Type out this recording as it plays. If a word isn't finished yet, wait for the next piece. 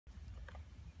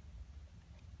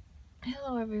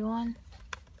Hello everyone.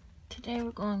 Today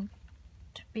we're going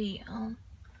to be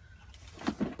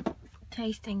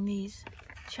tasting these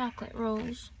chocolate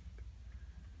rolls,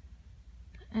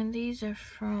 and these are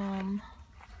from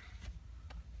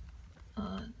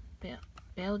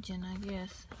Belgian, I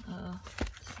guess.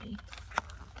 Let's see,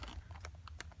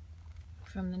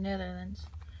 from the Netherlands.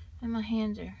 And my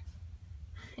hands are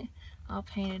all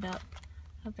painted up.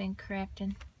 I've been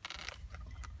crafting,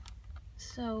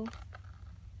 so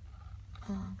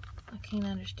I can't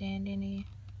understand any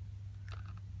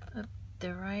of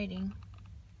the writing.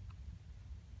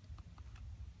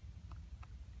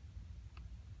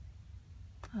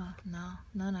 Oh no,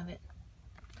 none of it.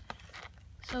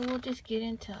 So we'll just get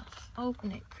into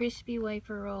open it. Crispy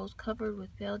wafer rolls covered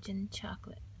with Belgian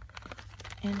chocolate,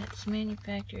 and it's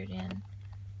manufactured in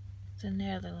the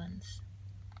Netherlands.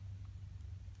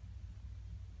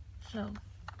 So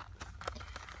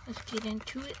let's get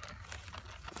into it.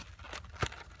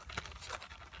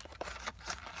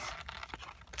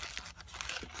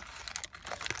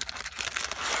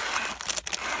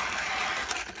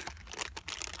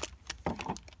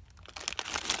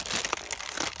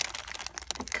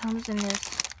 It comes in this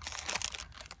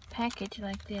package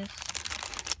like this.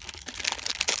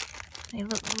 They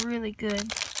look really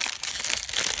good.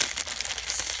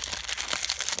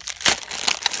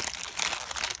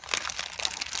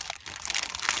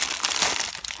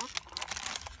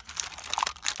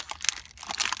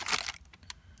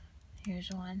 Here's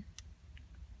one.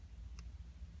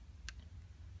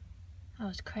 I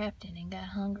was crafting and got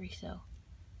hungry, so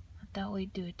I thought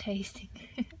we'd do a tasting.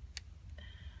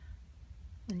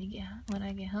 When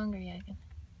I get hungry, I can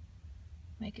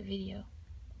make a video.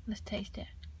 Let's taste it.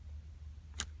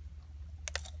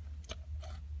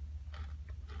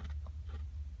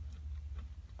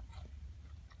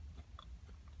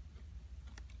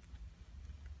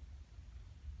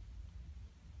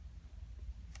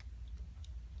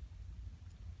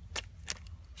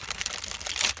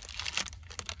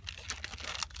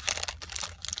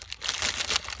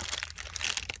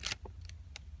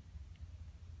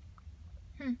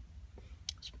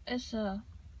 It's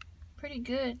pretty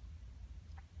good.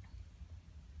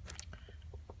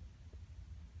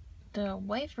 The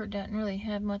wafer doesn't really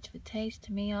have much of a taste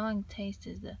to me. All I can taste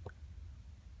is the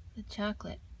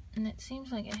chocolate, and it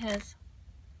seems like it has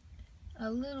a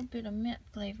little bit of mint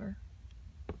flavor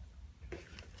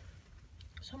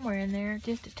somewhere in there,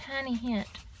 just a tiny hint.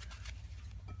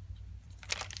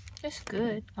 It's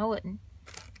good. I wouldn't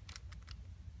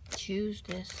choose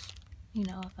this, you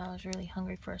know, if I was really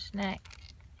hungry for a snack,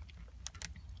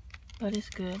 but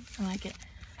it's good. I like it.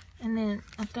 And then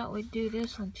I thought we'd do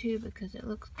this one too because it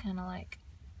looks kind of like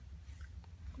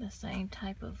the same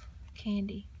type of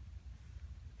candy.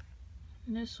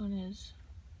 And this one is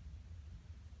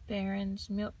Baron's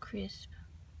Milk Crisp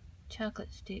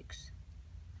chocolate sticks.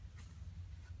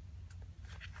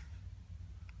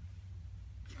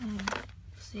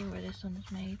 Let's see where this one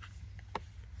is made.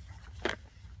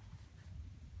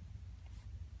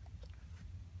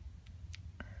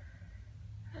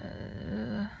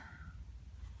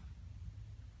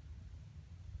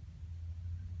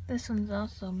 This one's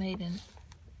also made in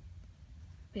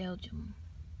Belgium.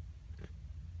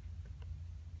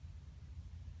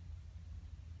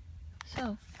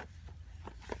 So,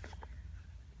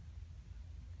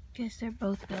 guess they're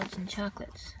both Belgian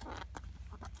chocolates.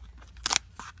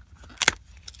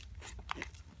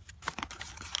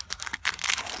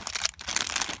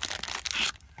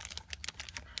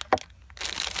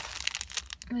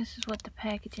 This is what the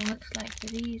packaging looks like for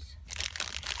these.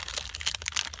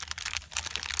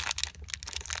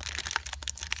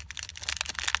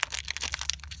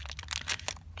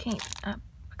 I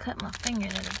cut my finger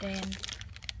the other day and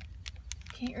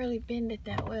can't really bend it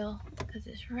that well because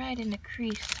it's right in the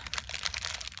crease.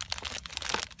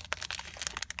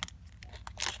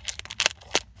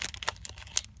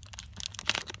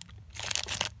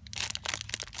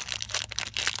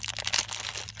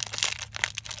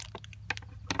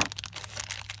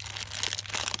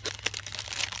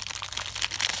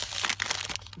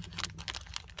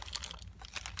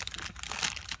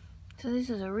 So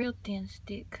this is a real thin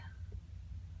stick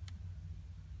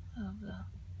of the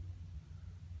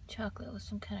chocolate with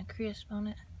some kind of crisp on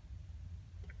it.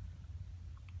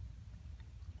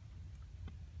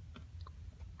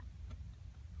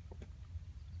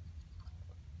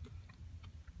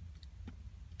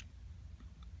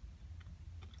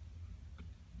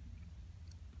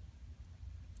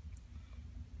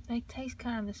 They taste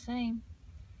kind of the same.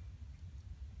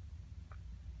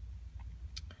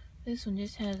 This one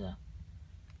just has a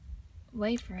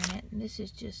wafer in it, and this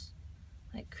is just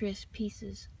like crisp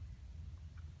pieces.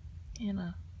 and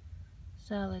a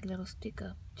solid little stick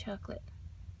of chocolate.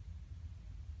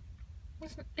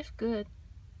 It's good.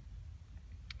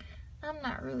 I'm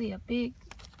not really a big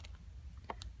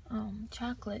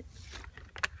chocolate.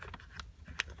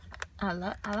 I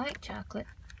like chocolate.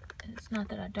 It's not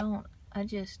that I don't. I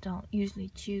just don't usually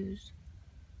choose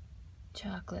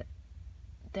chocolate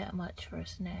that much for a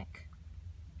snack.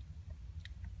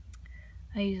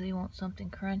 I usually want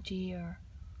something crunchy or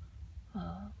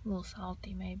a little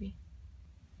salty maybe.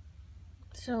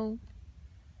 So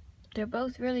they're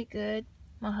both really good.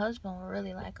 My husband will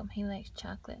really like them. He likes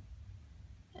chocolate.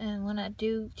 And when I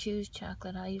do choose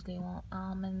chocolate, I usually want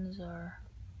almonds or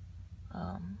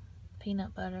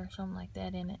peanut butter, something like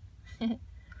that in it.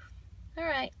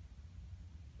 Alright.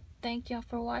 Thank y'all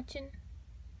for watching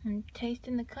and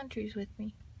tasting the countries with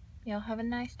me. Y'all have a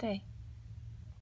nice day.